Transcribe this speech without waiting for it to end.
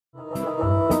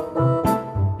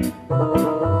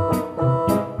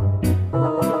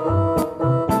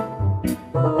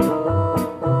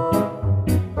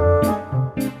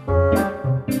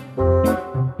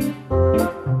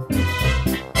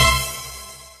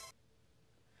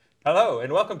Hello,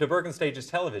 and welcome to Bergen Stages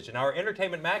Television, our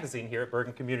entertainment magazine here at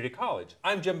Bergen Community College.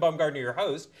 I'm Jim Baumgartner, your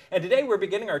host, and today we're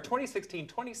beginning our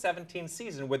 2016-2017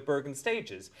 season with Bergen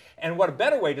Stages. And what a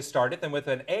better way to start it than with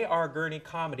an A.R. Gurney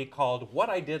comedy called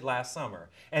What I Did Last Summer.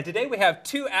 And today we have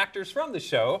two actors from the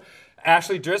show,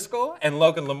 Ashley Driscoll and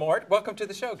Logan LaMorte. Welcome to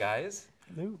the show, guys.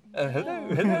 Hello. Hello.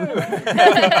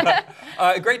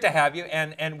 Great to have you,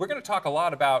 and we're going to talk a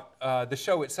lot about the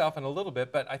show itself in a little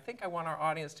bit, but I think I want our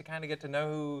audience to kind of get to know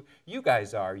who you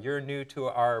guys are. You're new to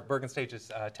our Bergen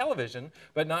Stages television,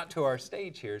 but not to our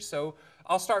stage here. So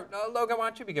I'll start. Logan, why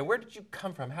don't you begin? Where did you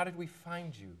come from? How did we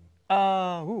find you?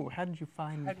 How did you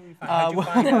find me? How did you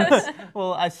find us?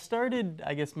 Well, I started,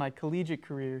 I guess, my collegiate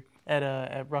career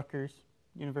at Rutgers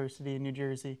University in New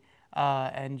Jersey,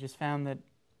 and just found that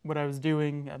what I was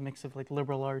doing, a mix of like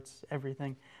liberal arts,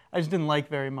 everything, I just didn't like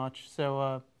very much.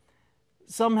 So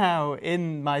somehow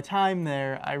in my time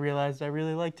there, I realized I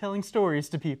really like telling stories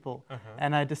to people.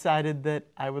 And I decided that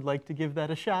I would like to give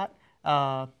that a shot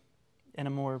in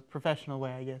a more professional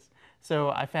way, I guess.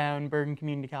 So I found Bergen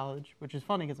Community College, which is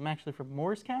funny because I'm actually from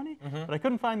Morris County, but I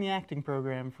couldn't find the acting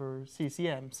program for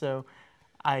CCM. So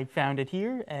I found it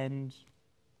here and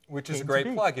which is a great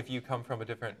plug. If you come from a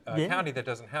different county that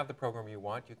doesn't have the program you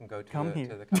want, you can go to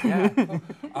the yeah, cool.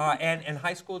 And in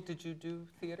high school, did you do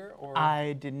theater? Or?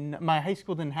 I didn't. My high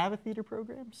school didn't have a theater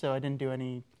program, so I didn't do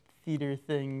any theater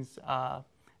things.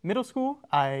 Middle school,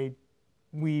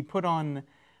 we put on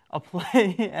a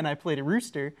play, and I played a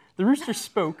rooster. The rooster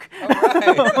spoke. As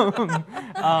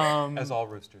all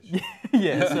roosters.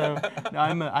 Yeah, so no,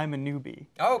 I'm a newbie.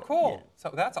 Oh, cool. Yeah.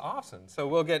 So that's awesome. So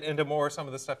we'll get into more some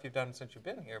of the stuff you've done since you've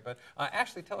been here. But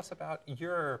Ashley, tell us about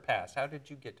your past. How did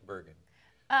you get to Bergen?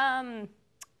 I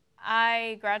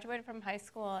graduated from high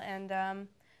school, and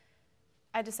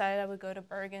I decided I would go to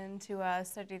Bergen to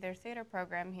study their theater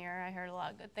program here. I heard a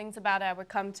lot of good things about it. I would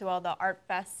come to all the art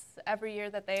fests every year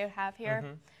that they have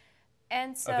here.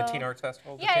 And so the Teen Arts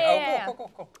Festival?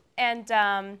 Cool. And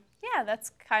yeah,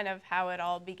 that's kind of how it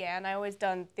all began. I always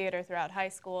done theater throughout high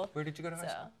school. Where did you go to high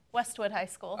school? Westwood High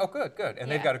School. Oh, good. And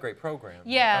they've got a great program.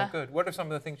 Yeah. Oh, good. What are some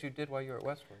of the things you did while you were at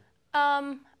Westwood?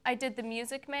 I did The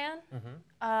Music Man.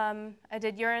 I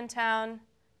did Urinetown,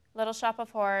 Little Shop of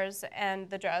Horrors, and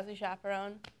The Drowsy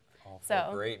Chaperone. All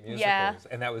four great musicals. Yeah.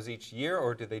 And that was each year,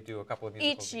 or did they do a couple of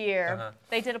musicals? Each year.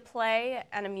 They did a play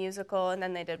and a musical, and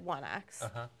then they did one act.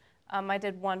 I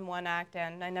did one act,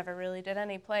 and I never really did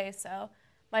any plays. So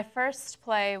my first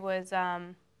play was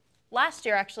last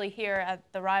year, actually, here at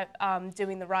the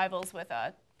doing The Rivals with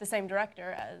the same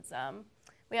director as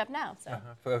we have now.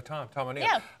 So Tom O'Neill.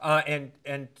 Yeah.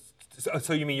 And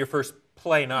so you mean your first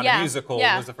play, not a musical,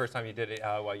 was the first time you did it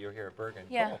while you were here at Bergen?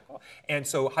 Yeah. Cool. And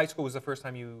so high school was the first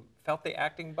time you felt the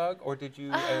acting bug, or did you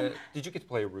get to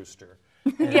play a rooster?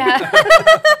 Yeah.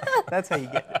 That's how you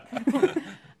get it.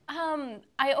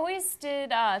 I always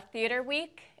did theater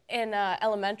week in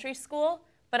elementary school,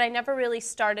 but I never really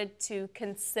started to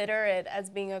consider it as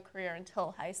being a career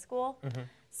until high school.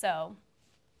 So.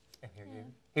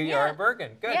 And here you are at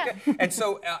Bergen. Good. And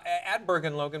so at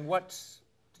Bergen, Logan,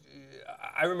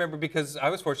 I remember because I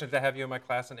was fortunate to have you in my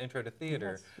class in Intro to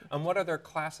Theater. What other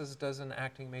classes does an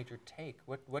acting major take?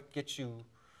 What gets you?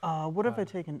 What have I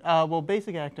taken? Well,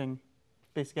 basic acting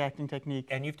technique.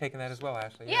 And you've taken that as well,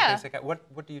 Ashley. Yeah.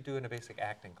 What do you do in a basic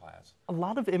acting class? A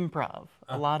lot of improv.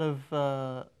 A lot of,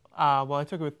 well, I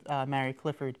took it with Mary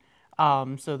Clifford.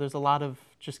 So there's a lot of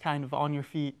just kind of on your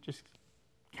feet, just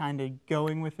kind of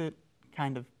going with it,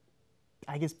 kind of,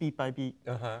 I guess, beat by beat,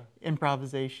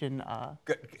 improvisation.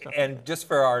 Good. And like just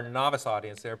for our novice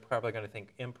audience, they're probably going to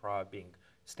think improv being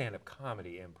stand-up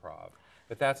comedy improv.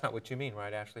 But that's not what you mean,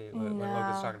 right, Ashley, when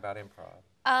Logan's talking about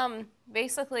improv?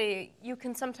 Basically, you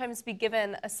can sometimes be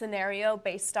given a scenario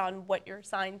based on what you're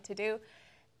assigned to do.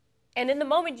 And in the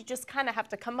moment, you just kind of have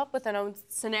to come up with an own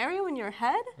scenario in your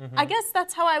head. I guess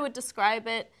that's how I would describe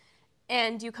it.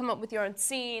 And you come up with your own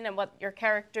scene and what your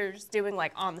character's doing,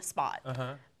 like, on the spot.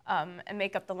 And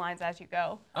make up the lines as you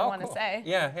go, I want to say.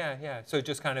 Yeah. So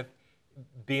just kind of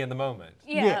be in the moment.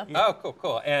 Yeah. Oh,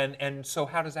 cool. And so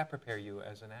how does that prepare you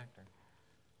as an actor?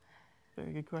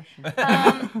 Very good question.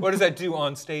 What does that do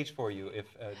on stage for you,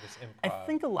 if this improv? I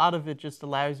think a lot of it just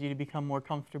allows you to become more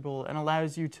comfortable and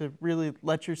allows you to really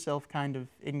let yourself kind of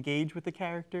engage with the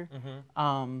character.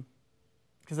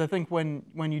 Because I think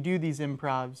when you do these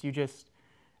improvs, you just,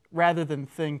 rather than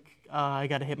think, I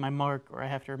got to hit my mark or I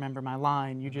have to remember my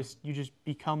line, you just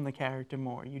become the character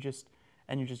more. You just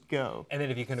go. And then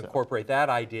if you can incorporate that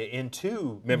idea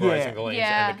into memorizing the lines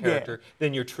and the character,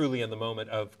 then you're truly in the moment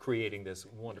of creating this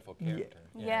wonderful character.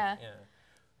 Yeah.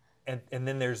 And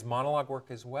then there's monologue work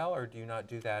as well, or do you not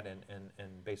do that in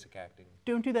basic acting?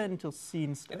 Don't do that until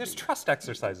scene study. And there's trust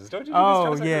exercises, don't you do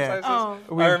Oh, these trust yeah. exercises?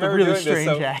 Oh. We I have the remember really doing strange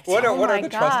this. So acts. what are, Oh what are my the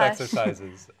trust gosh.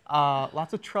 exercises?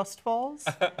 Lots of trust falls.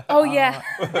 Oh, yeah.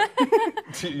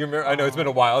 Do you remember, I know it's been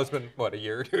a while. It's been, what, a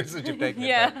year or two since you've taken it?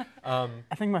 Yeah. But,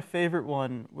 I think my favorite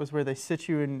one was where they sit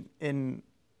you in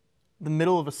the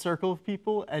middle of a circle of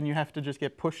people and you have to just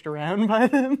get pushed around by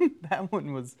them. That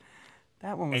one was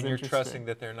and you're interesting. trusting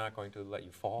that they're not going to let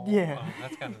you fall? Yeah.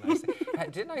 That's kind of nice.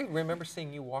 Didn't I remember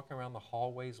seeing you walking around the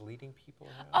hallways leading people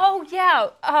around? Oh,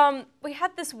 yeah. We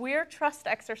had this weird trust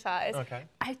exercise. Okay.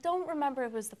 I don't remember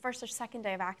if it was the first or second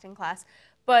day of acting class,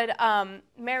 but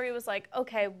Mary was like,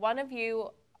 okay, one of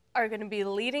you are going to be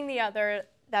leading the other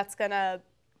that's going to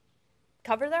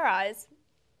cover their eyes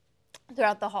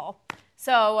throughout the hall.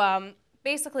 So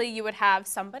basically you would have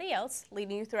somebody else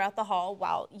leading you throughout the hall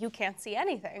while you can't see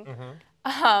anything.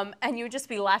 And you would just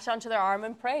be latched onto their arm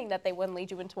and praying that they wouldn't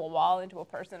lead you into a wall, into a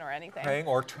person, or anything. Praying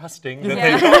or trusting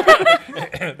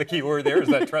that they, the key word there is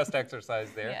that trust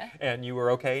exercise there. Yeah. And you were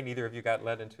okay? Neither of you got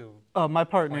led into... My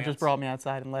partner Plants. just brought me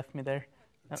outside and left me there.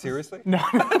 Seriously? No.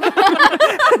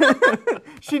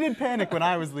 She did panic when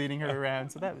I was leading her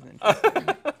around, so that was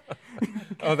interesting.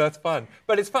 Oh, that's fun.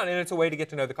 But it's fun, and it's a way to get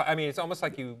to know the class. I mean, it's almost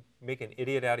like you make an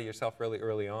idiot out of yourself really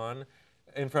early on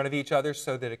in front of each other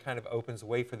so that it kind of opens the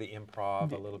way for the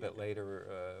improv a little bit later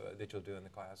that you'll do in the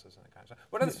classes and that kind of stuff.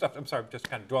 What other stuff, I'm sorry, just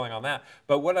kind of dwelling on that,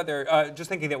 but what other, just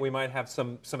thinking that we might have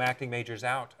some acting majors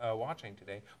out watching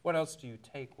today, what else do you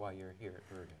take while you're here at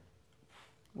Bergen?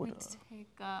 We take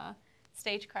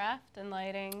stagecraft and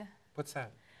lighting. What's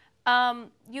that?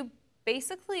 You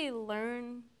basically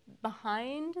learn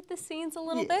behind the scenes a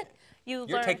little Yeah. bit. You're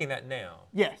learn taking that now?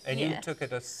 Yes. And you Yes. took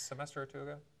it a semester or two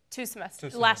ago? 2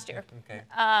 semesters, Two last semesters, year.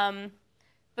 Okay.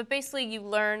 But basically you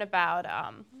learn about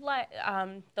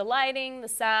the lighting, the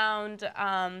sound,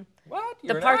 What?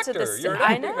 You're an parts of actor. the You're an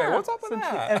I actor. know. What's up with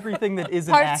Essentially that? everything that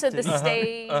isn't parts acting. of the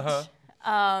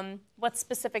stage, what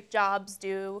specific jobs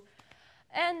do.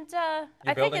 And I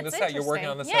You're think building it's the set. You're working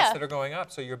on the sets yeah. that are going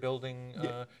up. So you're building.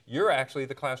 You're actually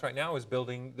the class right now is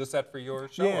building the set for your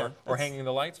show, Yeah, or that's- hanging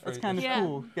the lights for. That's kind of Yeah.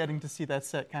 cool, getting to see that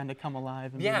set kind of come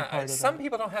alive and being a Yeah, part of some that.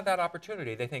 people don't have that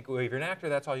opportunity. They think, well, if you're an actor,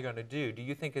 that's all you're going to do. Do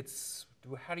you think it's?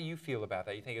 How do you feel about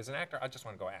that? You think, as an actor, I just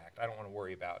want to go act. I don't want to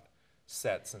worry about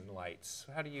sets and lights.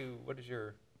 How do you? What is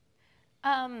your?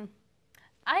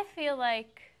 I feel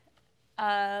like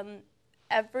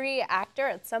every actor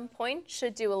at some point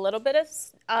should do a little bit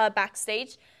of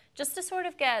backstage just to sort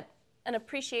of get an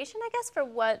appreciation, I guess, for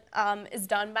what is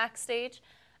done backstage.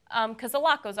 Because a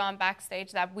lot goes on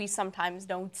backstage that we sometimes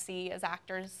don't see as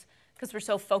actors because we're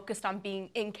so focused on being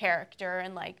in character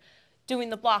and like doing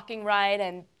the blocking right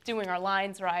and doing our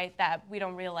lines right that we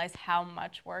don't realize how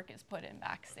much work is put in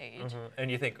backstage. And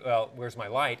you think, well, where's my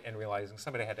light? And realizing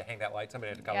somebody had to hang that light, somebody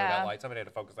had to color Yeah. that light, somebody had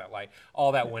to focus that light.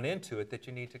 All that went into it that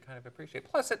you need to kind of appreciate.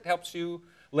 Plus, it helps you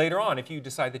later on if you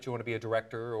decide that you want to be a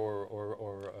director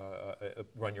or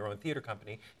run your own theater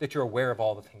company, that you're aware of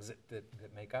all the things that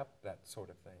make up that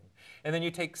sort of thing. And then you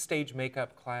take stage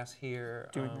makeup class here.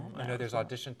 Doing that I now know as there's well.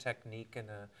 audition technique and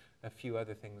a few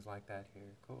other things like that here.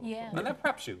 Cool. Yeah. Cool. And that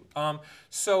preps you.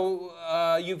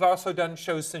 So you've also done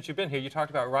shows since you've been here. You talked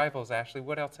about Rivals, Ashley.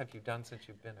 What else have you done since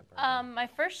you've been at Bergen? My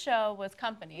first show was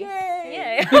Company.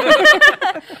 Yay! Yay!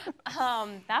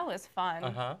 That was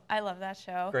fun. I love that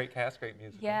show. Great cast, great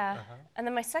music. Yeah. And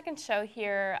then my second show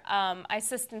here, I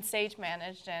assistant stage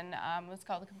managed and it was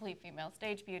called The Complete Female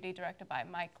Stage Beauty, directed by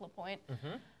Mike LaPointe.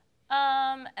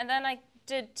 And then I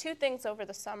did 2 things over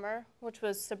the summer, which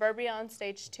was Suburbia on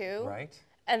Stage 2. Right.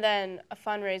 And then a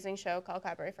fundraising show called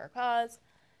Cabaret for a Cause.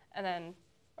 And then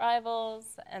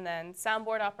Rivals, and then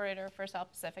soundboard operator for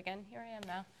South Pacific, and here I am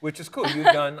now. Which is cool. You've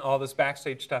done all this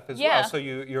backstage stuff as Yeah. well. So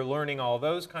you're learning all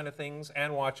those kind of things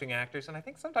and watching actors. And I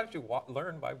think sometimes you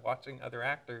learn by watching other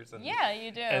actors. And, Yeah,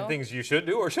 you do. And things you should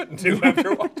do or shouldn't do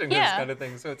after watching those Yeah. kind of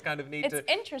things. So it's kind of neat It's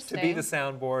to interesting. be the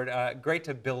soundboard. Great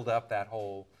to build up that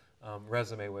whole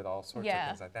resume with all sorts of Yeah.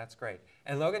 things like that. That's great.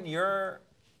 And Logan, your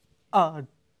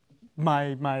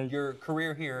My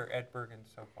career here at Bergen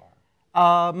so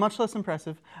far. much less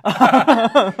impressive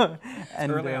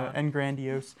Early on. and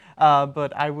grandiose.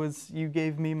 But you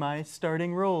gave me my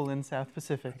starting role in South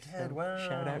Pacific. So Wow,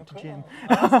 shout out to cool. Jim.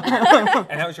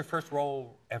 And that was your first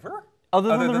role ever?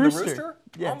 Other than the the Rooster.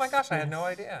 Oh my Yes, gosh, I had yes. no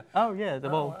idea. Oh yeah,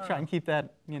 well, wow. try and keep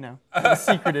that,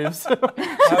 secretive. So We'll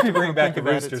have to people bring don't back think the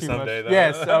about it Rooster too someday, much. though.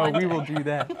 Yes, we will do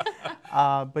that.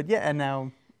 But yeah, and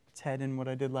now Ted in what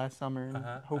I did last summer, and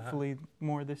hopefully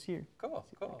more this year. Cool,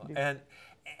 cool. do. And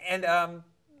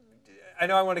I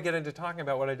know I want to get into talking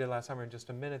about what I did last summer in just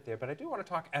a minute there, but I do want to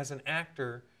talk as an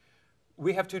actor.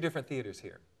 We have two different theaters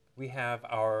here. We have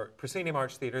our proscenium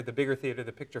arch theater, the bigger theater,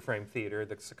 the picture frame theater,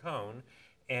 the Saccone,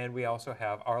 and we also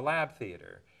have our lab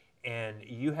theater. And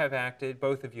you have acted,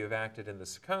 both of you have acted in the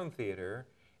Saccone theater,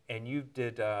 and you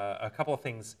did a couple of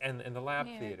things in the lab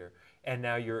theater. And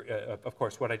now you're, of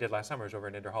course, what I did last summer is over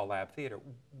in Interhall Lab Theater.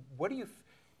 What do you,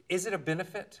 is it a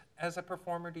benefit as a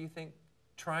performer, do you think,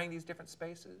 trying these different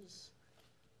spaces?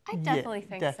 I definitely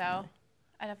think so.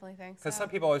 I definitely think so. Because some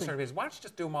people always turn to me and say, why don't you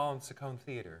just do them all in Saccone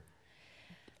Theater?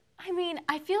 I mean,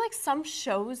 I feel like some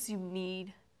shows you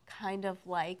need kind of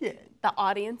like the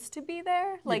audience to be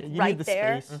there, like right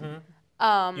there.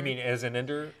 You mean as an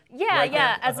Ender? Yeah, right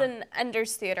yeah, as an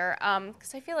Ender's theater.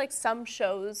 Because I feel like some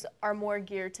shows are more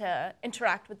geared to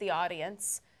interact with the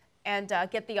audience and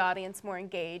get the audience more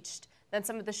engaged than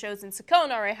some of the shows in Saccone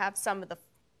already have some of the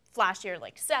flashier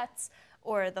like sets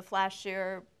or the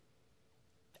flashier,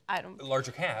 I don't.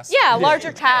 Larger cast. Yeah,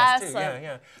 larger cast. Too.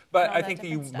 Yeah. But I think that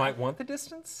you might want the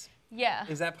distance. Yeah.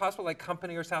 Is that possible, like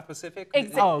Company or South Pacific?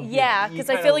 Yeah, because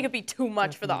I feel like it'd be too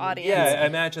much for the audience. Yeah,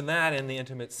 imagine that in the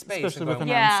intimate space. Especially with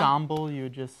an ensemble, you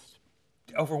would just...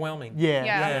 Overwhelming.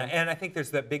 Yeah. And I think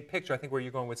there's that big picture. I think where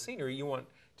you're going with scenery, you want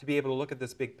to be able to look at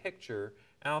this big picture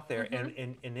out there. And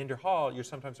in Ender Hall, you're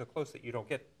sometimes so close that you don't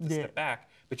get to step back,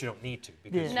 but you don't need to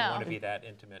because you want to be that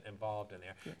intimate involved in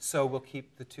there. So we'll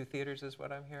keep the two theaters is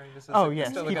what I'm hearing. This is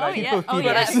still a good idea.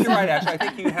 But I think you're right, actually. I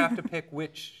think you have to pick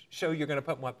which show you're going to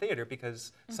put in what theater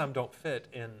because some don't fit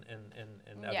in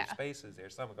other spaces there.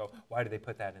 Some will go, why do they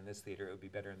put that in this theater? It would be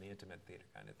better in the intimate theater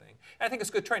kind of thing. And I think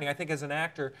it's good training. I think as an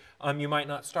actor, you might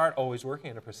not start always working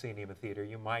in a proscenium theater.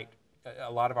 You might.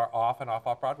 A lot of our off and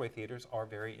off-Broadway theaters are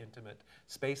very intimate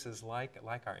spaces like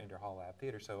our Interhall Lab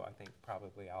Theater. So I think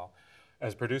probably I'll,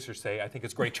 as producers say, I think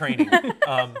it's great training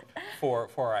for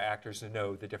our actors to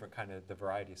know the different kind of the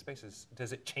variety of spaces.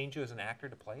 Does it change you as an actor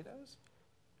to play those?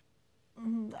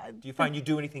 Do you find you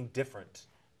do anything different,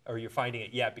 or you're finding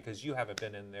it yet because you haven't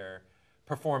been in there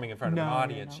performing in front of an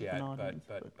audience yet?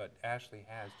 But Ashley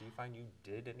has. Do you find you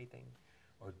did anything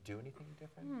or do anything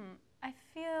different? I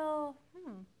feel.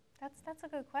 That's a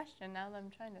good question. Now that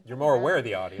I'm trying to. You're more aware of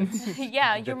the audience.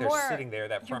 Yeah, you're more sitting there,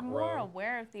 that front row. You're more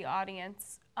aware of the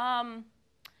audience. I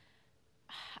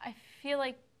feel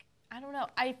like I don't know.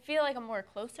 I feel like I'm more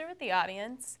closer with the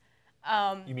audience.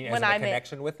 You mean as a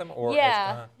connection with them, or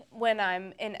when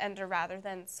I'm in Ender rather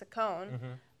than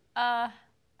Saccone. I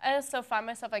also find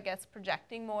myself, I guess,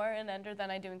 projecting more in Ender than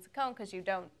I do in Saccone because you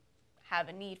don't have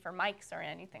a need for mics or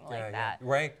anything like that.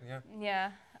 Right.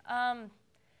 Yeah.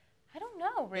 I don't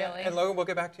know, really. Yeah. And Logan, we'll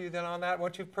get back to you then on that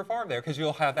once you perform there, because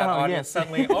you'll have that audience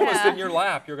suddenly almost in your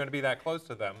lap. You're going to be that close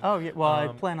to them. Oh, yeah. Well, I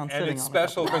plan on sitting on it. And it's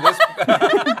special for this.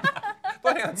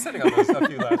 Planning on sitting on those a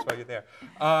few laps while you're there.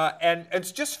 And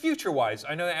it's just future-wise.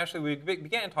 I know, Ashley, we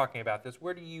began talking about this.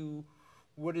 What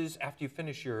is, after you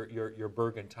finish your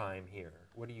Bergen time here,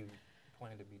 what do you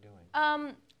plan to be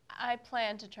doing? I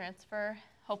plan to transfer,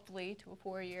 hopefully, to a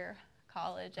 4-year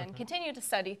college and continue to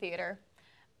study theater.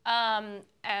 And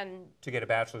to get a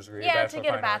bachelor's degree. Yeah, to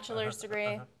get a bachelor's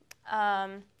degree.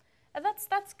 And that's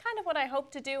kind of what I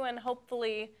hope to do, and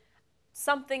hopefully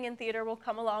something in theater will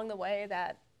come along the way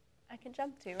that I can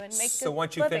jump to and make a living with. So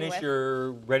once you finish,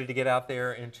 you're ready to get out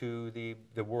there into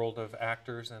the world of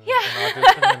actors and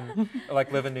audition and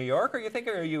like live in New York? Or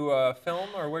are you film,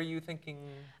 or what are you thinking?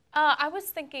 I was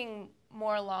thinking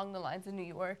more along the lines of New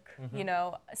York. You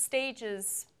know, stage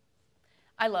is.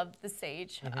 I love the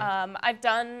stage. I've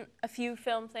done a few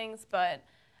film things, but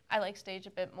I like stage a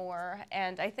bit more.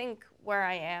 And I think where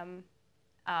I am,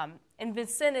 in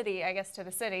vicinity, I guess, to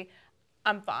the city,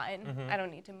 I'm fine. I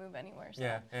don't need to move anywhere. So.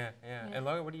 Yeah. And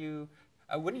Logan,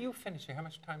 when are you finishing? How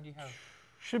much time do you have?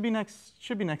 Should be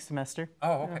next semester.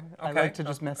 Oh, okay. I like to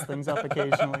just mess things up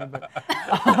occasionally, but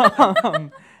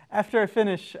after I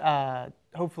finish,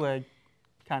 hopefully I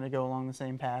kind of go along the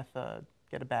same path,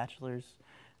 get a bachelor's.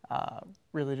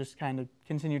 Really just kind of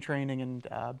continue training and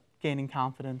gaining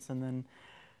confidence, and then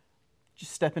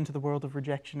just step into the world of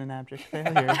rejection and abject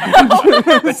failure.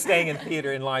 But staying in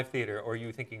theater, in live theater, or are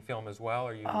you thinking film as well?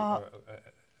 Or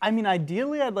I mean,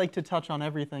 ideally, I'd like to touch on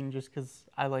everything just because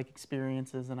I like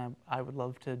experiences, and I would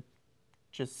love to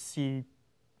just see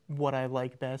what I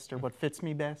like best or what fits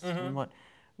me best and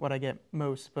what I get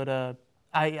most. But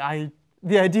I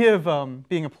the idea of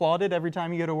being applauded every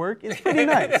time you go to work is pretty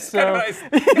nice. So Nice.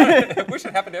 I wish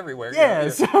it happened everywhere. Yeah, You're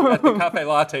so- at the cafe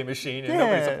latte machine and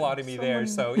nobody's Yeah, applauding me there.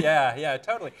 So someone- yeah,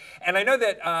 totally. And I know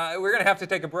that we're going to have to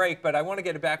take a break, but I want to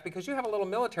get it back because you have a little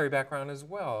military background as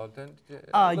well.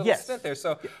 A little yes. stint there.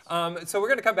 So, so we're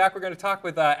going to come back. We're going to talk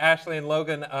with Ashley and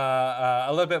Logan a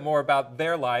little bit more about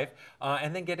their life,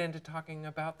 and then get into talking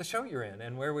about the show you're in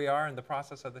and where we are in the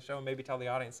process of the show, and maybe tell the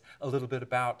audience a little bit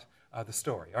about the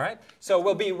story. All right? So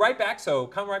we'll be right back. So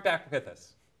come right back with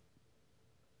us.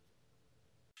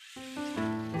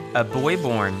 A boy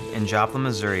born in Joplin,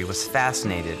 Missouri was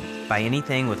fascinated by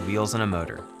anything with wheels and a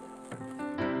motor.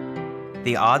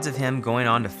 The odds of him going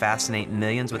on to fascinate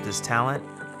millions with his talent?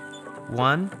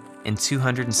 1 in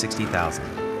 260,000.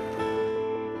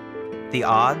 The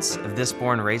odds of this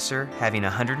born racer having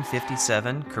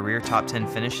 157 career top 10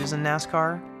 finishes in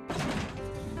NASCAR?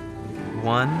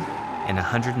 1 in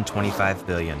 125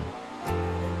 billion.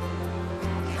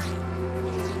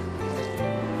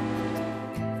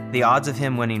 The odds of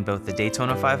him winning both the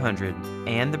Daytona 500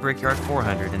 and the Brickyard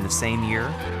 400 in the same year?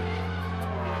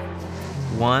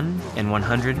 1 in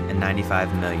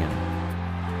 195 million.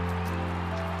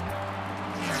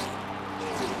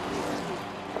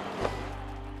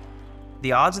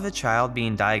 The odds of a child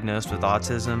being diagnosed with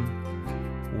autism?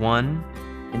 1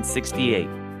 in 68.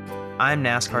 I'm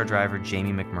NASCAR driver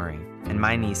Jamie McMurray, and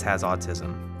my niece has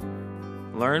autism.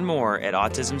 Learn more at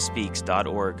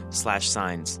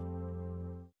autismspeaks.org/signs.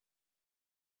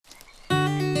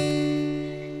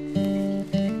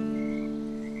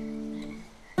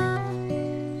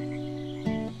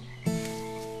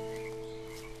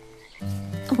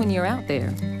 When you're out there,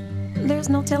 there's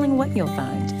no telling what you'll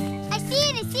find. I see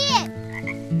it! I see it!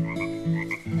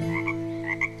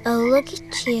 Oh, look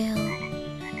at you.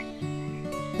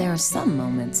 There are some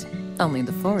moments only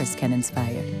the forest can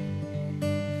inspire.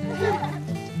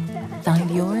 Find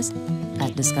yours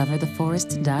at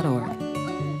discovertheforest.org.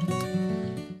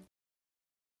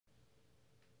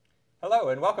 Hello,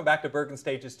 and welcome back to Bergen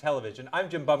Stages Television. I'm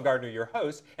Jim Bumgardner, your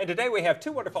host, and today we have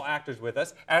two wonderful actors with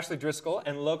us, Ashley Driscoll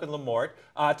and Logan LaMorte,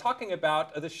 talking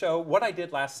about the show What I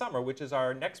Did Last Summer, which is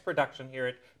our next production here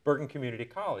at Bergen Community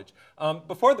College.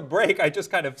 Before the break, I just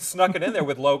kind of snuck it in there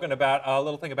with Logan about a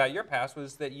little thing about your past,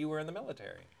 was that you were in the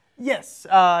military. Yes,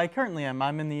 I currently am.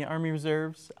 I'm in the Army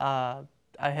Reserves. I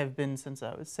have been since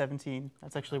I was 17.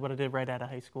 That's actually what I did right out of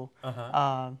high school,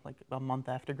 like a month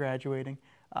after graduating.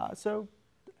 So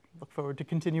look forward to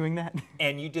continuing that.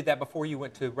 And you did that before you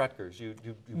went to Rutgers.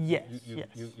 Yes.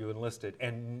 You enlisted,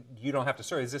 and you don't have to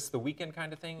serve. Is this the weekend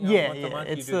kind of thing? Yeah, month to month?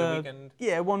 it's you do the weekend?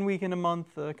 Yeah, 1 week in a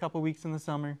month, a couple weeks in the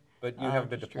summer. But you haven't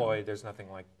been just deployed. There's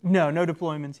nothing like No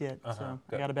deployments yet. So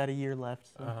good. I got about a year left.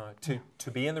 So.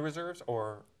 to be in the reserves,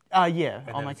 or Yeah, and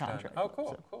on then my it's done? contract. Oh,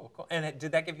 cool, so. cool. And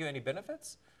did that give you any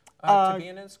benefits to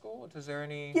being in school? Is there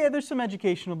any? Yeah, there's some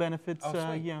educational benefits. Oh,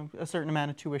 sweet. You know, a certain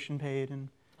amount of tuition paid and.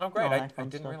 Oh, great! all I that fun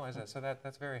didn't stuff. realize that. So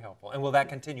that's very helpful. And will that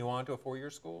continue on to a 4-year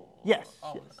school? Yes.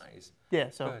 Oh, yes. nice. Yeah,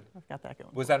 so Good. I've got that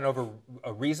going. Was that a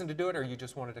reason to do it, or you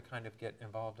just wanted to kind of get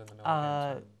involved in the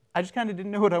military? I just kind of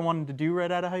didn't know what I wanted to do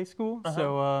right out of high school,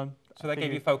 so. So that I gave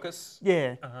you figured- focus?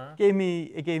 Yeah,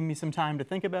 it gave me some time to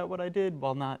think about what I did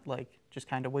while not like just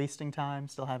kind of wasting time,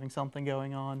 still having something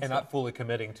going on. And so. not fully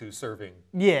committing to serving.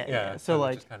 Yeah. So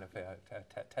like just kind of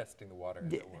testing the water,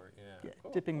 as it were. Yeah.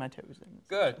 Cool. dipping my toes in.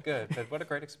 Good. But what a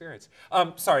great experience.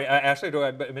 Sorry, Ashley,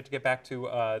 I meant to get back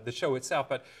to the show itself.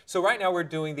 But so right now we're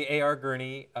doing the A.R.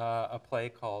 Gurney, a play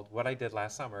called What I Did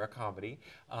Last Summer, a comedy.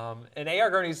 And A.R.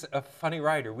 Gurney's a funny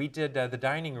writer. We did the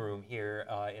dining room here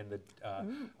in the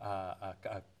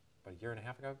about a year and a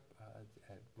half ago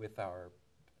with our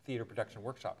theater production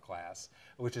workshop class,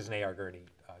 which is an A.R. Gurney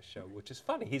show, which is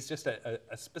funny. He's just a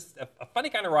funny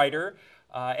kind of writer,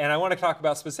 and I want to talk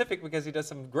about specific because he does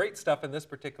some great stuff in this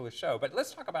particular show. But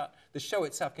let's talk about the show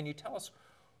itself. Can you tell us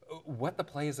what the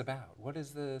play is about? What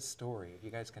is the story? If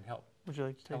you guys can help Would you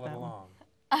like to take tell it that one?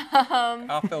 along.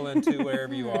 I'll fill in too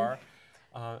wherever you are.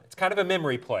 It's kind of a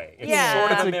memory play. It's Yeah.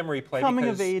 sort of It's a a memory play coming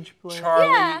because of age play.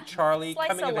 Charlie, Slice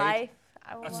coming of of life. age.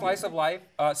 A slice of life.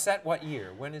 Set what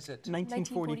year? When is it?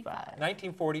 1945.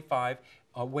 1945.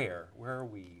 Where? Where are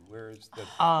we? Where's the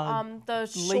The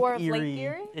shore of Lake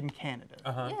Erie. in Canada.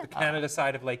 the Canada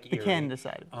side of Lake Erie? The Canada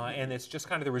side. And it's just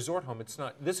kind of the resort home. It's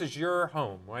not. This is your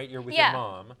home, right? You're with Yeah. your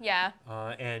mom. Yeah.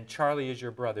 And Charlie is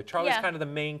your brother. Charlie's Yeah. kind of the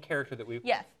main character that we.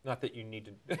 Yeah. Not that you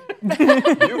need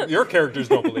to. your characters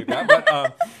don't believe that,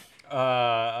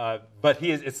 but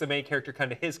he is. It's the main character,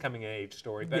 kind of his coming of age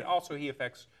story. But also he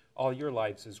affects all your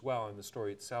lives as well, and the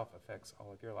story itself affects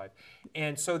all of your life.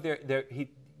 And so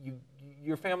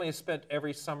your family has spent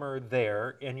every summer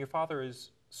there, and your father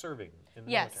is serving in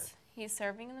the Yes, military. he's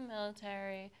serving in the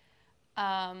military.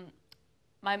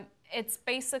 It's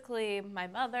basically my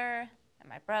mother and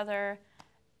my brother,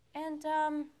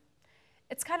 and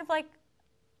it's kind of like,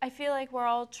 I feel like we're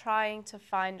all trying to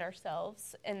find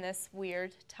ourselves in this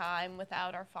weird time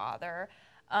without our father.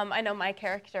 I know my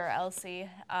character, Elsie,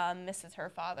 misses her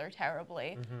father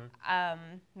terribly.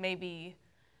 Maybe,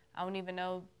 I don't even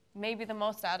know, maybe the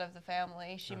most out of the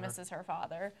family, she misses her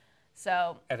father.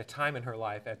 So At a time in her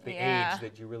life, at the Yeah. age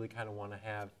that you really kind of want to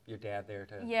have your dad there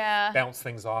to yeah, bounce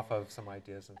things off of, some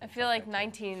ideas and I things feel like that, too.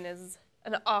 19 is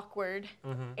an awkward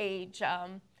age.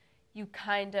 You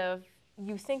kind of,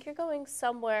 you think you're going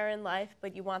somewhere in life,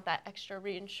 but you want that extra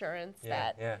reinsurance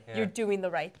Yeah, that yeah. you're doing the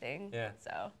right thing. Yeah.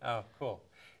 So Oh, cool.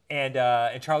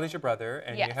 And Charlie's your brother,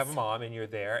 and you have a Yes. mom, and you're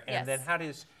there. And then Yes. how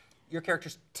does your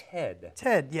character's Ted?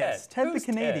 Ted, yes. Ted the Who's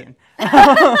Canadian.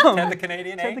 Ted the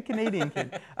Canadian, eh? Ted the Canadian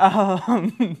kid.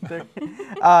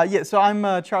 Yeah, so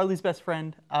I'm Charlie's best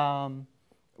friend.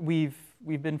 We've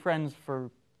been friends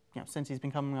for since he's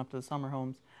been coming up to the summer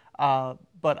homes.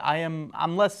 But I'm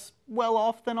less well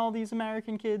off than all these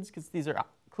American kids because these are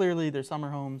clearly their summer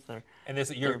homes. And this,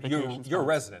 their you're vacation a spots.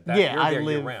 resident. Yeah, you're I there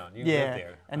live year-round. You yeah, live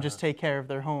there. and just take care of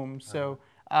their homes. So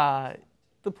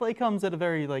the play comes at a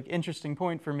very interesting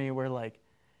point for me where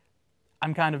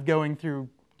I'm kind of going through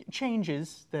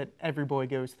changes that every boy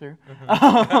goes through.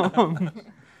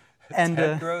 And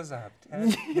Ted grows up.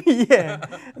 Ted. yeah,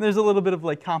 and there's a little bit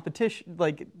of competition,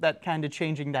 that kind of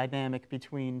changing dynamic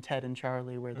between Ted and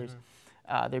Charlie, where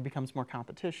there becomes more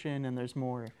competition and there's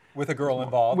more With a girl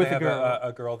involved. with they a have girl.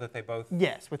 a girl that they both.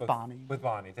 Yes, with both- Bonnie. With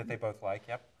Bonnie that they both like.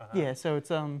 Yep. Yeah, so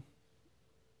it's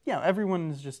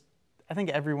everyone's just, I think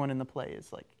everyone in the play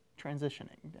is transitioning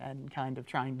and kind of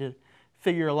trying to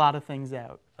figure a lot of things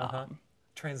out.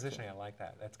 Transitioning, I like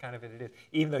that. That's kind of it is.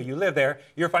 Even though you live there,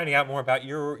 you're finding out more about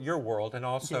your world and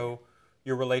also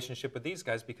your relationship with these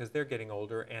guys because they're getting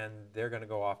older and they're going to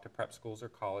go off to prep schools or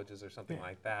colleges or something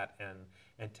like that.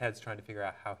 And Ted's trying to figure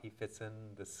out how he fits in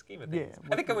the scheme of things. Yeah,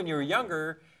 I think that when you were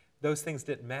younger, those things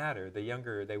didn't matter. The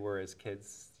younger they were as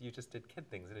kids, you just did kid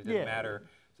things, and it didn't Yeah. matter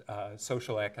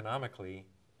social economically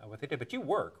what they did. But you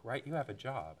work, right? You have a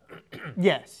job.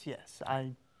 Yes,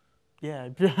 I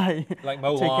Like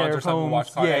mow take lawns care or of something, homes.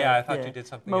 wash cars. Yeah, I thought you did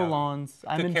something Mow else. lawns.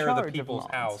 I'm Took in care charge of the people's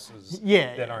lawns. houses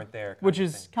Yeah, that yeah. aren't there. Which kind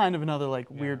of is thing. kind of another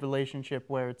weird relationship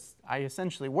where I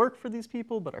essentially work for these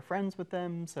people but are friends with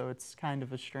them, so it's kind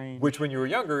of a strange. Which when you were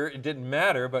younger, it didn't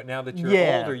matter, but now that you're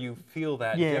Yeah. older, you feel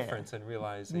that Yeah. difference and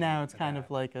realize now it's kind of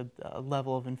like a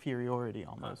level of inferiority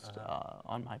almost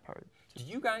on my part. Do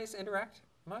you guys interact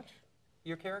much?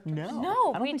 Your characters? No, No, I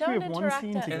don't we think don't we have one interact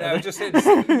scene at- And together. I was just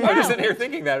sitting here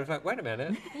thinking that. I was like, wait a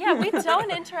minute. yeah, we don't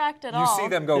interact at You all. see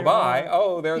them go They're by.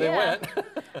 Oh, there they Yeah.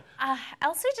 went.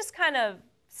 Elsie just kind of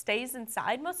stays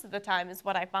inside most of the time is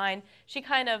what I find. She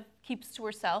kind of keeps to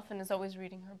herself and is always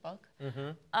reading her book.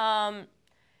 Her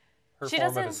She form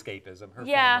of doesn't- escapism. Her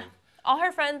Yeah, form of, all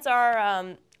her friends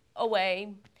are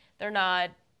away. They're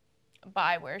not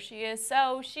by where she is.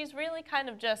 So she's really kind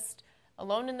of just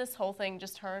alone in this whole thing,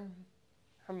 just her and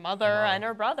her mother and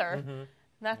her brother. And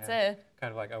that's it.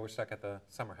 kind of like, oh, we're stuck at the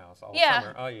summer house all Yeah.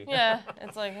 summer. Oh, Yeah.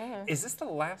 It's like, Is this the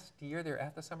last year they're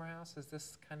at the summer house? Is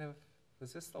this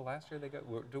the last year they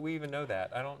go? Do we even know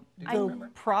that? I don't. Do you They'll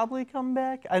remember? probably come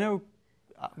back. I know.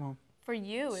 Well, for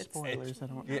you, it's spoilers. I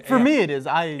don't. yeah, For yeah. me, it is.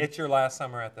 It's your last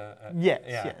summer at the. Yes,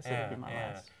 yeah, yes, it'll be my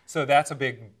last. So that's a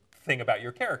big thing about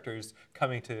your characters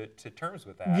coming to terms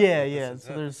with that. Yeah, that this yeah. is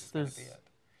So it, this is gonna be it.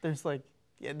 there's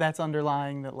that's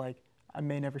underlying that I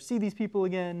may never see these people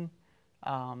again,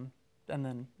 and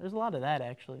then there's a lot of that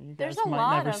actually. You There's guys a might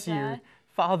lot never of see your that.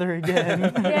 father again.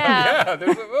 yeah. Yeah,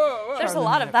 There's a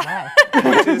lot of that.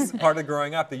 which is part of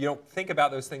growing up, that you don't think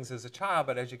about those things as a child,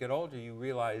 but as you get older, you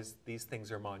realize these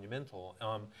things are monumental.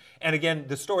 And again,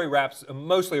 the story wraps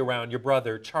mostly around your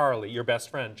brother, Charlie, your best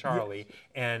friend, Charlie,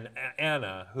 and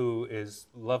Anna, who is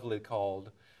lovely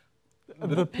called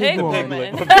The Pig pig woman.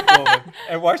 woman. the pig woman.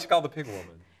 And why is she called the pig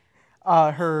woman?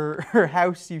 Her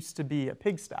house used to be a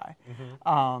pigsty.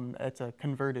 Mm-hmm. It's a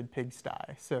converted pigsty,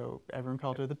 so everyone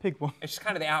called her the pig woman. And she's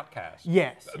kind of the outcast.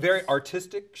 Yes. Very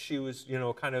artistic. She was,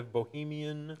 kind of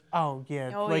bohemian. Oh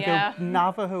yeah, Oh, like yeah. a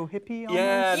Navajo hippie. Almost.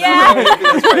 Yeah, Yeah. Navajo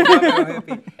hippie, that's right, Navajo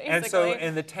hippie. And so Basically.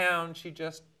 in the town, she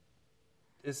just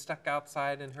is stuck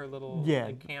outside in her little Yeah,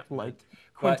 encampment. like But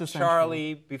quintessential.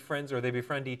 Charlie they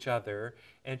befriend each other,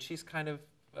 and she's kind of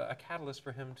a catalyst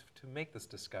for him to make this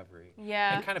discovery.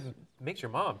 Yeah. And kind of makes your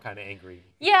mom kind of angry.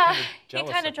 Yeah, Kind of he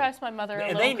jealous kind of of drives my mother a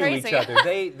And little they knew crazy. each other.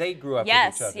 They grew up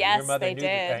Yes, with each other. yes, Your mother they knew did.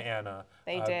 Anna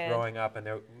They did. growing up, and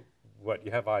what?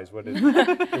 You have eyes. What is?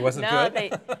 It wasn't No,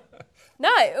 good. no,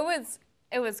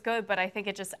 It was good, but I think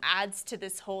it just adds to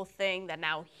this whole thing that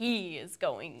now he is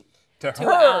going to to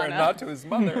her Anna. and not to his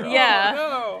mother. Yeah.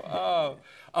 Oh,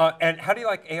 no. And how do you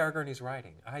like A.R. Gurney's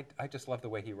writing? I just love the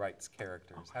way he writes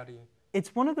characters. How do you?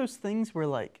 It's one of those things where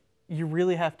like you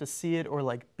really have to see it or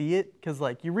like be it, because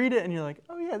like you read it and you're like,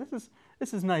 oh yeah,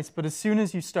 this is nice. But as soon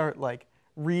as you start like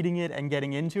reading it and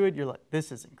getting into it, you're like,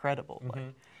 this is incredible. Mm-hmm.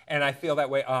 Like, And I feel that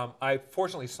way. I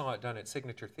fortunately saw it done at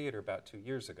Signature Theater about 2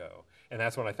 years ago. And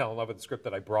that's when I fell in love with the script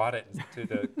that I brought it to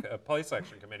the play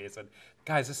selection committee. I said,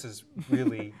 guys, this is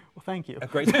really well, thank you. a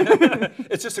great,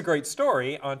 it's just a great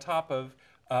story on top of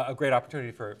a great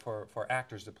opportunity for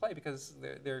actors to play because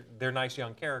they're nice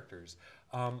young characters.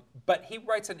 But he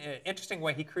writes in an interesting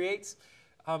way. He creates,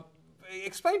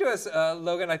 explain to us,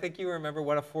 Logan, I think you remember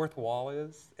what a fourth wall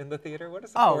is in the theater. What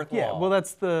is the fourth wall? Yeah, well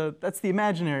that's the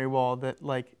imaginary wall that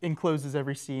like encloses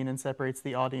every scene and separates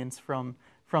the audience from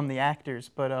the actors.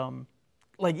 But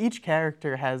like each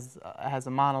character has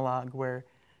a monologue where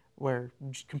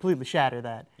you completely shatter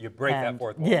that. You break that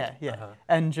fourth wall. Yeah,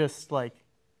 and just like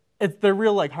they're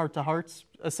real like heart to hearts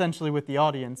essentially with the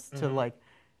audience to like,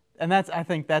 and I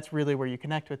think that's really where you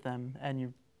connect with them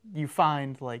and you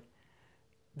find like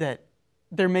that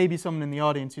there may be someone in the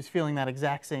audience who's feeling that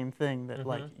exact same thing that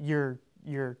like you're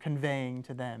conveying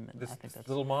to them. And This I think that's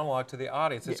little monologue to the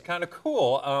audience. It's kind of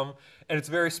cool, and it's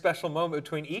a very special moment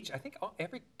between each. I think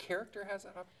every character has that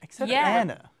opportunity. except Yeah.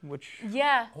 Anna, which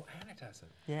Yeah. Oh, Anna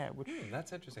doesn't. which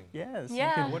That's interesting. yes, you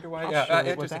Yeah. can I wonder why. postulate Yeah, what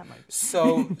interesting. that might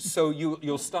be. So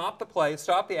you'll stop the play,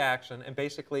 stop the action, and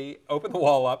basically open the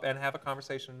wall up and have a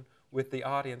conversation with the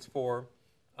audience for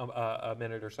a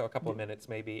minute or so, a couple of minutes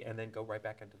maybe, and then go right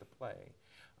back into the play.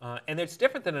 And it's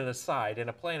different than an aside. In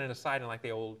a play and an aside, and like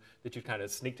the old that you kind of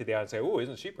sneak to the audience and say, "Oh,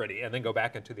 isn't she pretty?" and then go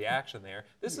back into the action there.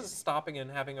 This is stopping and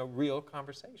having a real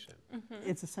conversation.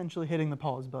 It's essentially hitting the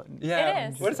pause button. Yeah.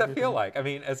 It is. What does that feel like? I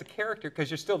mean, as a character, because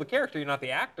you're still the character, you're not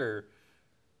the actor.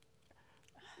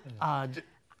 I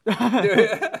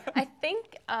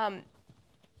think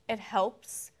it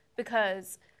helps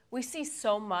because we see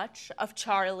so much of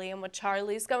Charlie and what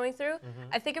Charlie's going through.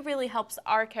 I think it really helps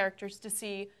our characters to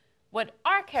see what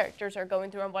our characters are going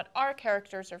through and what our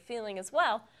characters are feeling as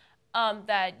well,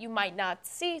 that you might not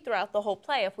see throughout the whole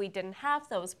play if we didn't have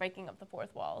those breaking up the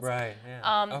fourth walls. Right.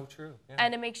 Yeah. True. Yeah.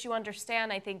 And it makes you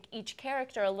understand, I think, each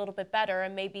character a little bit better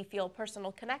and maybe feel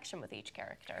personal connection with each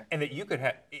character. And that you could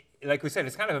have, like we said,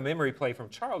 it's kind of a memory play from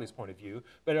Charlie's point of view,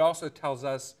 but it also tells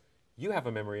us you have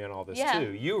a memory in all this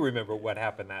too. You remember what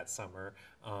happened that summer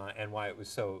and why it was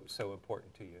so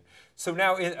important to you. So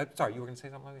now, sorry, you were going to say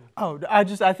something? Oh, I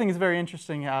think it's very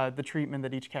interesting the treatment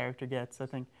that each character gets. I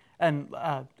think, and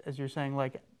as you're saying,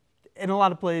 like in a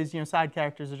lot of plays, side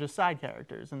characters are just side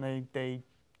characters, and they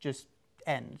just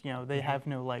end. They have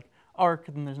no like arc,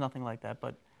 and there's nothing like that.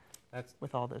 But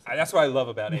with all this, that's what I love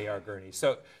about A.R. Gurney.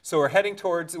 So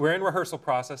we're in rehearsal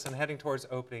process and heading towards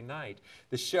opening night.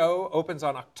 The show opens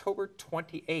on October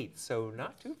 28th, so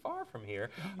not too far from here.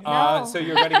 No. So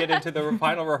you're going to get into the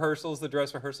final rehearsals, the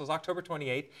dress rehearsals, October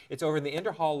 28th. It's over in the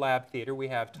Inderhall Lab Theater. We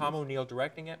have Tom O'Neill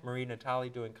directing it, Marie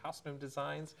Natali doing costume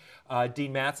designs,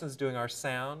 Dean Matson's doing our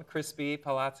sound, Chris B.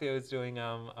 Palazzo is doing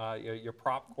your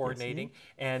prop coordinating,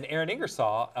 and Aaron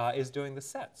Ingersoll is doing the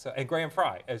set. So, and Graham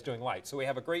Fry is doing lights. So we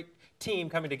have a great team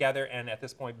coming together and at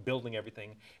this point building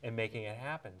everything and making it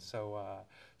happen. So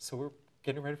we're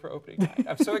getting ready for opening night.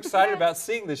 I'm so excited about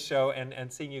seeing this show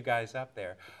and seeing you guys up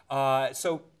there.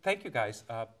 So thank you guys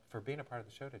for being a part of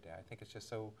the show today. I think it's just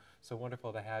so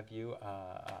wonderful to have you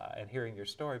and hearing your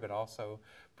story, but also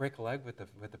break a leg with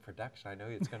the production. I know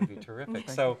it's going to be terrific.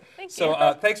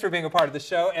 Thanks for being a part of the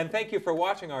show, and thank you for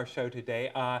watching our show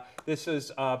today. This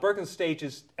is Bergen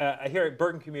Stages here at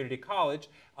Bergen Community College.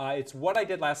 It's What I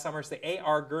Did Last Summer. It's the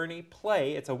A.R. Gurney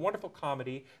play. It's a wonderful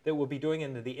comedy that we'll be doing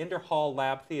in the Inderhall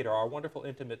Lab Theater, our wonderful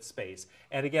intimate space.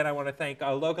 And again, I want to thank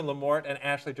Logan LaMorte and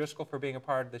Ashley Driscoll for being a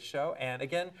part of the show. And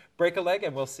again, break a leg,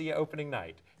 and we'll see you opening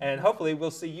night. And hopefully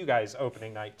we'll see you guys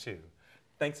opening night too.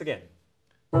 Thanks again.